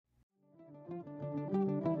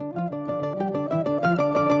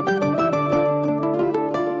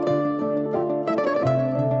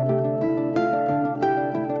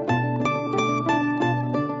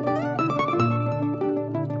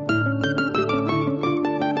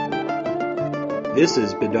This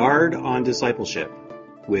is Bedard on Discipleship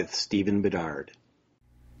with Stephen Bedard.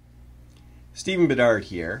 Stephen Bedard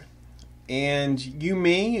here, and you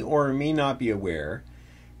may or may not be aware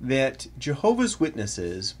that Jehovah's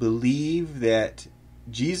Witnesses believe that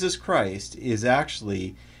Jesus Christ is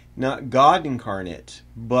actually not God incarnate,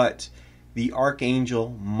 but the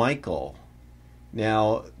Archangel Michael.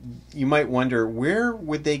 Now, you might wonder, where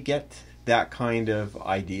would they get that kind of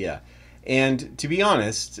idea? And to be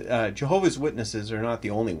honest, Jehovah's Witnesses are not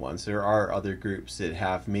the only ones. There are other groups that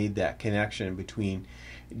have made that connection between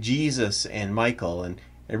Jesus and Michael. And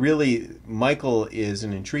really, Michael is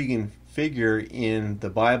an intriguing figure in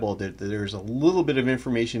the Bible. There's a little bit of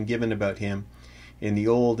information given about him in the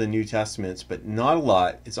Old and New Testaments, but not a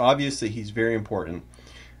lot. It's obvious that he's very important,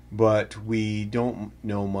 but we don't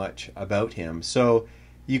know much about him. So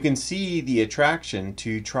you can see the attraction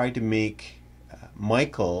to try to make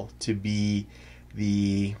Michael to be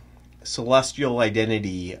the celestial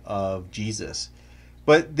identity of Jesus.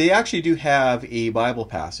 But they actually do have a Bible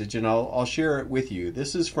passage, and I'll share it with you.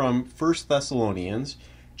 This is from 1 Thessalonians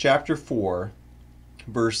chapter 4,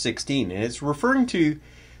 verse 16, and it's referring to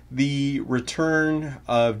the return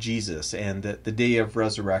of Jesus and the day of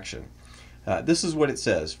resurrection. This is what it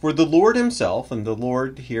says: "For the Lord himself," and the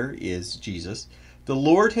Lord here is Jesus, "the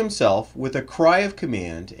Lord himself, with a cry of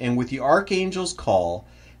command, and with the archangel's call,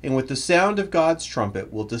 and with the sound of God's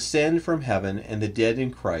trumpet, will descend from heaven, and the dead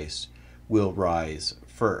in Christ will rise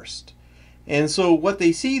first." And so what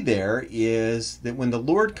they see there is that when the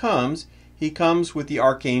Lord comes, he comes with the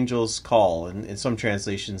archangel's call, and some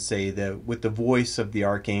translations say that with the voice of the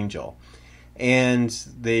archangel. And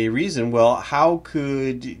they reason, well, how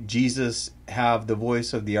could Jesus have the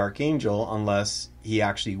voice of the archangel unless he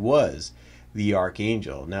actually was the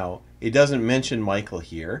archangel? Now, it doesn't mention Michael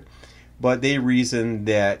here, but they reason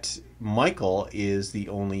that Michael is the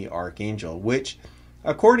only archangel, which,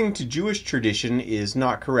 according to Jewish tradition, is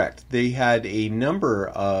not correct. They had a number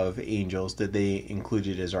of angels that they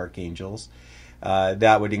included as archangels.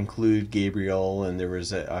 That would include Gabriel, and there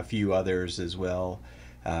was a few others as well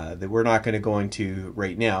that we're not going to go into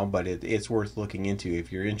right now, but it's worth looking into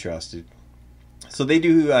if you're interested. So they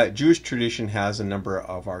do. Jewish tradition has a number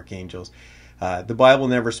of archangels. The Bible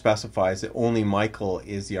never specifies that only Michael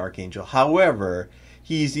is the archangel. However,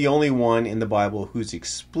 he's the only one in the Bible who's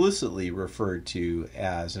explicitly referred to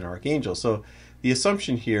as an archangel. So the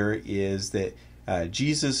assumption here is that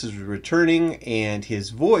Jesus is returning, and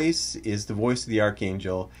his voice is the voice of the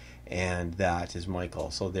archangel, and that is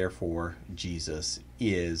Michael. So therefore, Jesus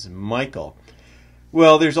is Michael.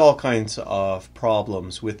 Well, there's all kinds of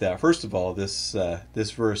problems with that. First of all, this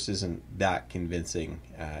verse isn't that convincing.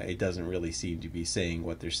 It doesn't really seem to be saying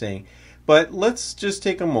what they're saying. But let's just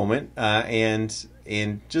take a moment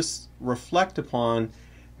and just reflect upon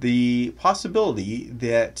the possibility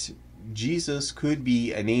that Jesus could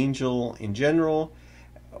be an angel in general,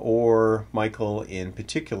 or Michael in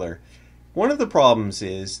particular. One of the problems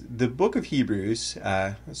is the book of Hebrews,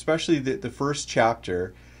 especially the first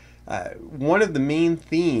chapter. One of the main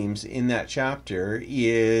themes in that chapter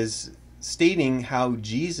is stating how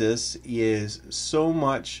Jesus is so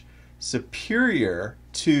much superior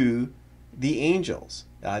to the angels.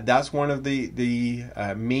 That's one of the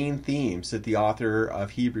main themes that the author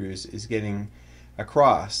of Hebrews is getting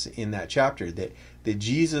across in that chapter, that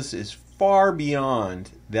Jesus is far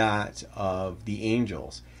beyond that of the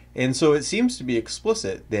angels. And so it seems to be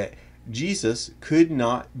explicit that Jesus could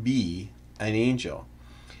not be an angel.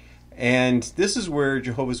 And this is where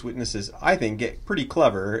Jehovah's Witnesses, I think, get pretty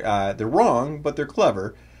clever. They're wrong, but they're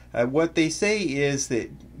clever. What they say is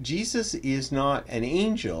that Jesus is not an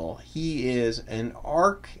angel. He is an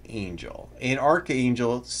archangel. An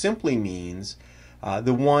archangel simply means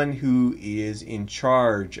the one who is in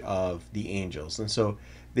charge of the angels. And so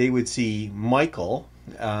they would see Michael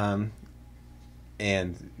and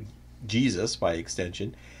Jesus, by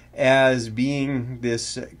extension, as being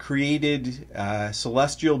this created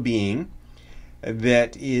celestial being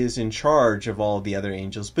that is in charge of all the other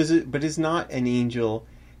angels, but is not an angel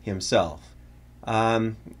himself.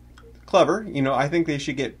 Clever, I think they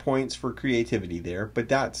should get points for creativity there, but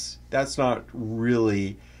that's not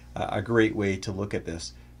really a great way to look at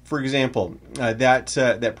this. For example,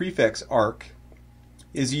 that prefix arch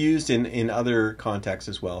is used in other contexts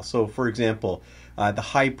as well. So, for example, the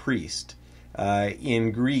high priest.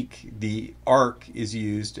 In Greek, the arch is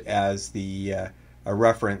used as a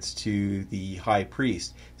reference to the high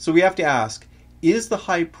priest. So we have to ask, is the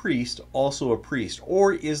high priest also a priest?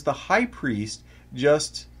 Or is the high priest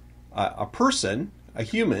just a person, a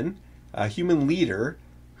human leader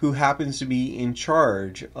who happens to be in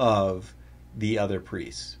charge of the other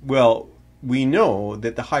priests? Well, we know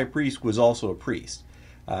that the high priest was also a priest.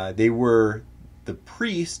 They were the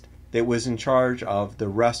priest that was in charge of the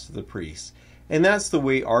rest of the priests. And that's the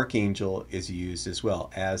way archangel is used as well,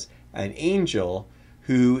 as an angel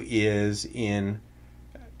who is in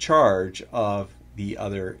charge of the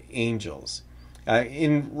other angels.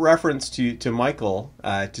 In reference to Michael,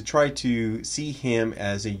 to try to see him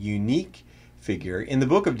as a unique figure, in the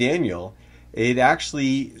book of Daniel, it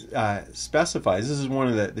actually specifies, this is one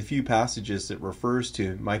of the few passages that refers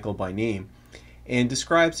to Michael by name, and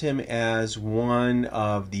describes him as one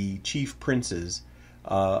of the chief princes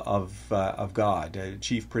of God,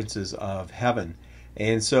 chief princes of heaven.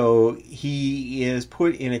 And so he is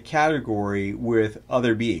put in a category with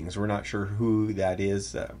other beings. We're not sure who that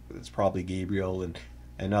is. It's probably Gabriel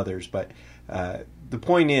and others. But the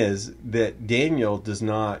point is that Daniel does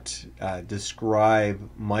not describe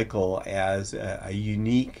Michael as a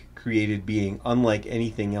unique created being, unlike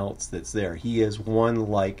anything else that's there. He is one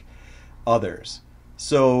like others.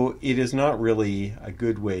 So it is not really a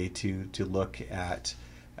good way to look at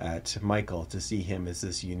Michael, to see him as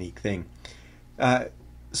this unique thing.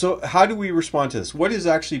 So how do we respond to this? What is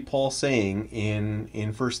actually Paul saying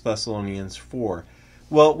in 1 Thessalonians 4?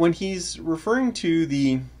 Well, when he's referring to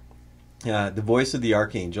the voice of the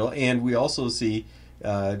archangel, and we also see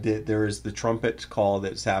that there is the trumpet call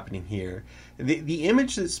that's happening here, the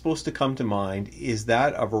image that's supposed to come to mind is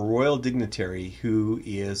that of a royal dignitary who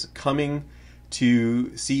is coming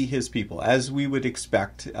to see his people, as we would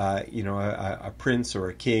expect, a prince or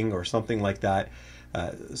a king or something like that.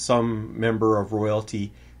 Some member of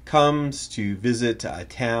royalty comes to visit a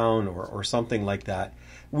town or something like that.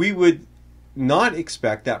 We would not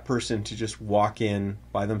expect that person to just walk in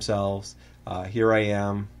by themselves. Here I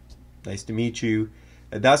am, nice to meet you.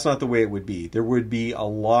 That's not the way it would be. There would be a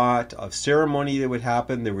lot of ceremony that would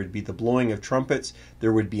happen. There would be the blowing of trumpets.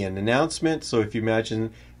 There would be an announcement. So if you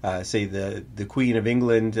imagine, say, the Queen of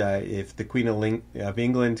England, if the Queen of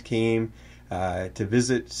England came to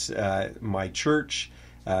visit my church,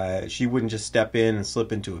 she wouldn't just step in and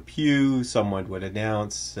slip into a pew. Someone would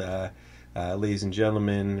announce, ladies and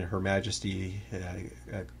gentlemen, Her Majesty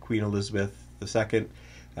Queen Elizabeth II,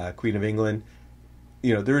 Queen of England.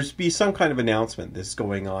 There's be some kind of announcement that's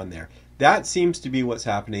going on there. That seems to be what's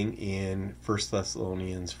happening in 1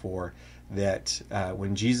 Thessalonians 4, that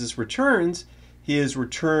when Jesus returns, his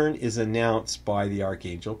return is announced by the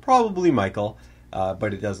archangel, probably Michael,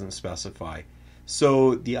 but it doesn't specify.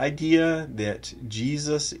 So the idea that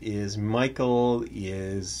Jesus is Michael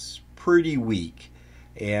is pretty weak,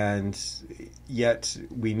 and yet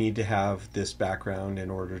we need to have this background in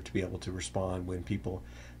order to be able to respond when people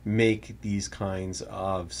make these kinds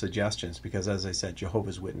of suggestions, because as I said,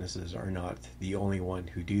 Jehovah's Witnesses are not the only one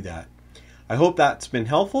who do that. I hope that's been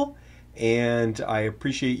helpful, and I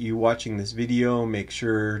appreciate you watching this video. Make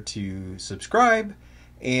sure to subscribe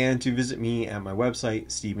and to visit me at my website,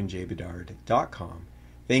 stephenjbedard.com.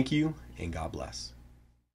 Thank you, and God bless.